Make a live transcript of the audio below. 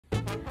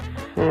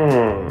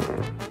Can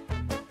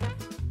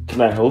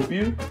I help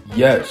you?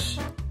 Yes.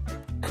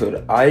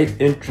 Could I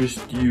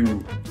interest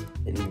you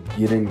in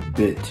getting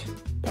bit?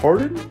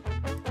 Pardon?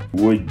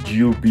 Would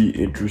you be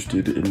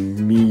interested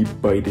in me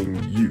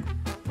biting you?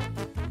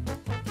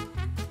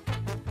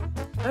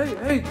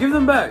 Hey, give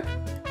them back.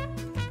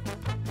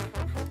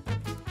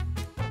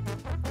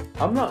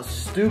 I'm not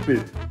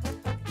stupid,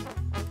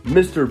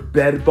 Mr.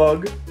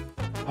 Bedbug.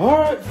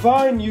 Alright,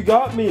 fine, you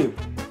got me.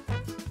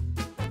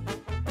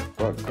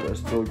 But could I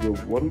still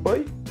get one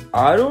bite?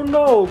 I don't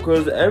know,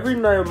 cause every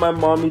night my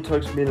mommy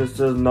texts me and it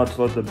says not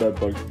to let the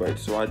bedbugs bite,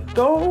 so I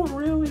don't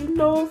really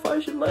know if I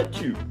should let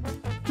you.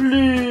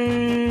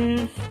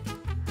 Please.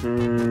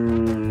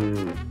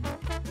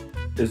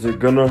 Is it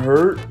gonna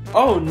hurt?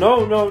 Oh,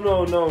 no.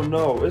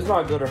 It's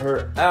not gonna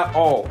hurt at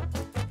all.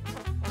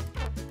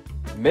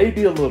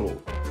 Maybe a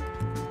little.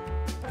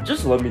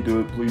 Just let me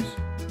do it, please.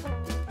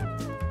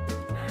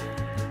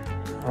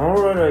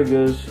 Alright, I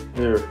guess.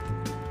 Here.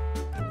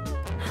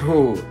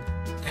 Oh,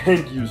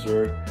 thank you,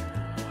 sir.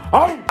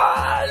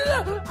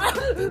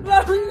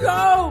 Let me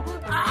go!